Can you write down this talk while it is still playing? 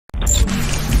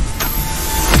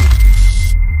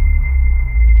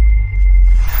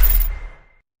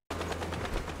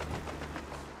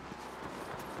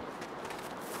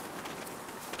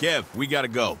Kev, we gotta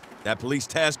go. That police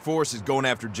task force is going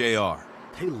after JR.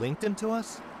 They linked him to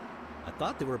us? I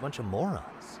thought they were a bunch of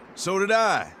morons. So did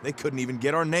I. They couldn't even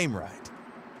get our name right.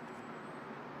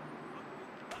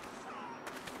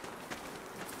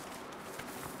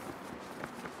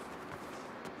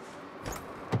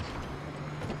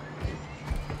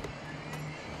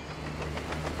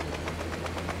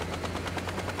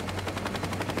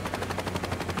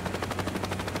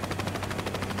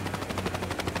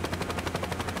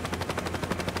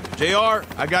 JR,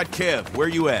 I got Kev. Where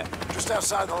you at? Just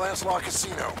outside the Lancelot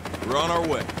Casino. We're on our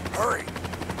way. Hurry.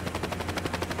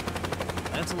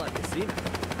 Lancelot Casino?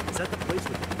 Is that the place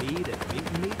with meat and meat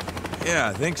and meat? Yeah,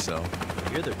 I think so. I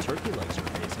hear their turkey legs are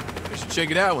amazing. We should check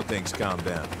it out when things calm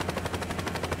down.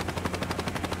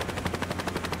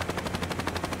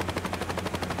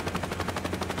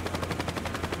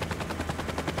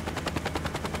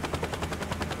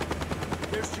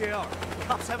 There's JR.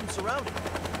 Cops have him surrounded.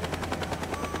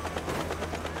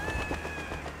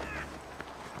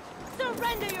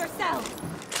 Surrender yourself!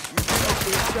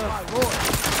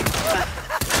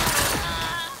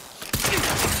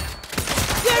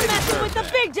 You're messing with the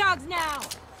big dogs now!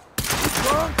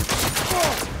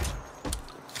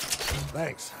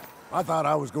 Thanks. I thought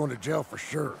I was going to jail for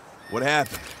sure. What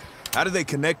happened? How did they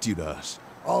connect you to us?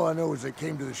 All I know is they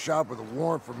came to the shop with a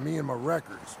warrant for me and my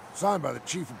records, signed by the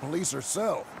chief of police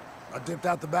herself. I dipped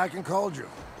out the back and called you.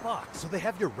 Fuck, so they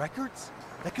have your records?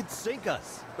 That could sink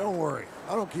us. Don't worry,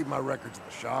 I don't keep my records in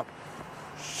the shop.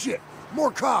 Shit, more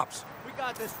cops! We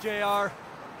got this, JR.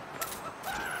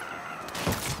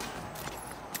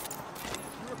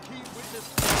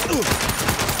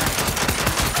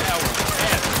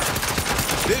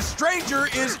 This stranger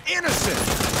is innocent!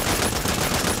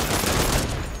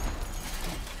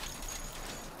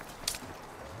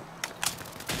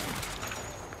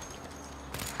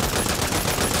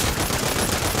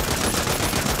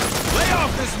 Lay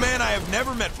off this man I have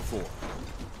never met before.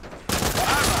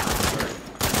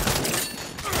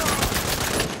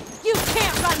 You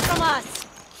can't run from us!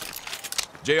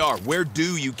 JR, where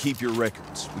do you keep your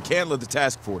records? We can't let the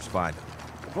task force find them.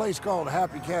 A place called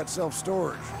Happy Cat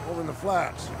Self-Storage, over in the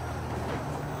flats.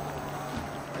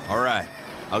 All right,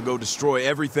 I'll go destroy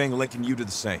everything linking you to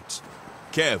the Saints.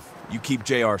 Kev, you keep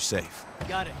JR safe.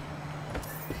 Got it.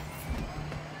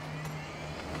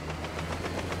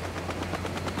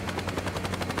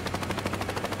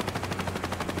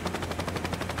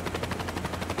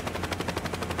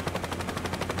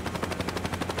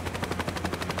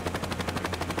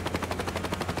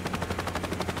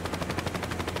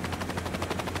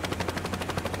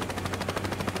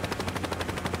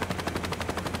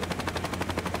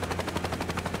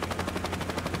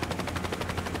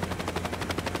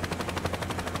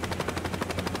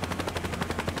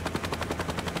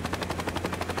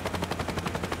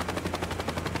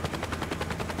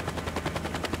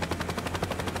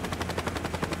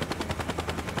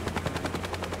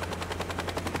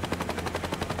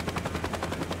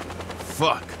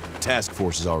 Fuck, task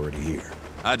force is already here.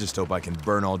 I just hope I can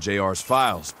burn all JR's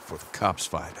files before the cops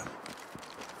find him.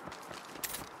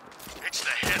 It's the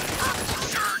head purple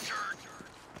shirt.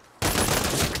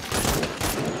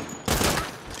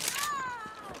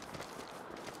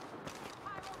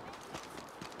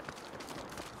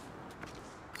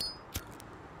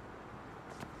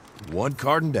 One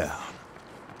carton down.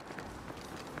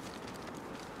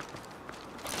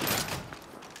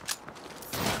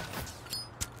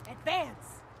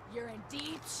 Advance! You're in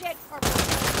deep shit for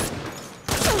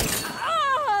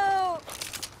Oh!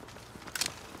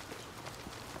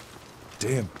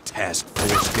 Damn task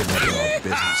force getting up in our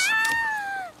business.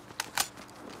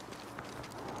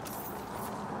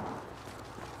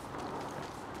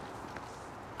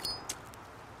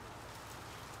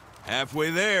 Halfway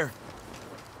there.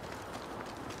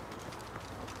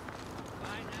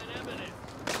 Find that evidence.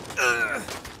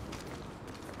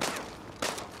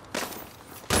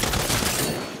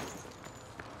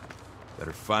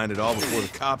 Better find it all before the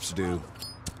cops do.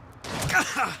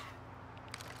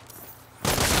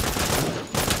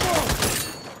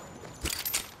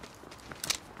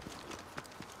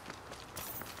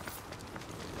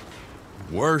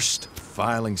 Worst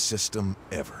filing system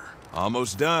ever.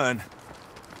 Almost done.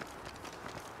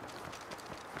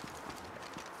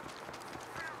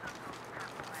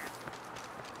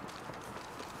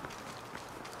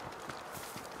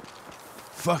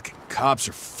 Fucking cops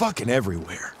are fucking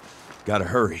everywhere. Gotta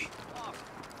hurry.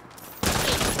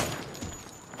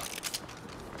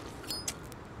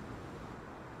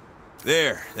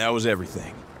 There, that was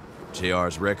everything.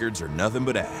 JR's records are nothing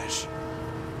but ash.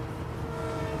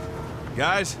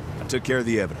 Guys, I took care of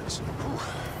the evidence.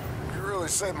 You really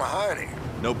saved my hiding.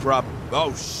 No problem.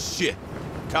 Oh, shit.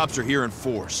 Cops are here in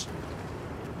force.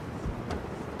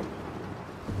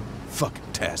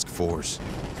 Fucking task force.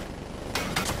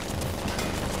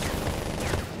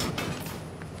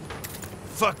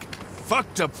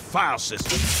 Fucked up file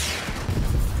system.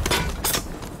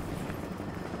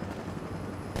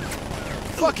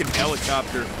 Fucking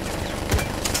helicopter.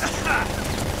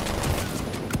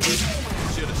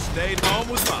 Should have stayed home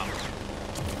with Mama.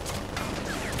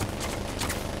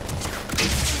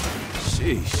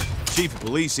 Sheesh. Chief of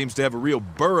Police seems to have a real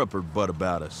burr up her butt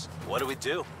about us. What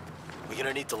do? We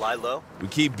gonna need to lie low? We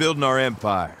keep building our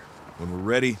empire. When we're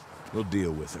ready, we'll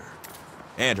deal with her.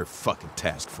 And her fucking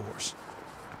task force.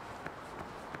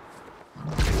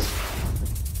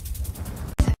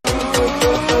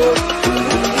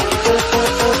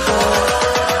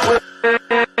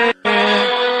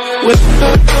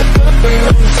 With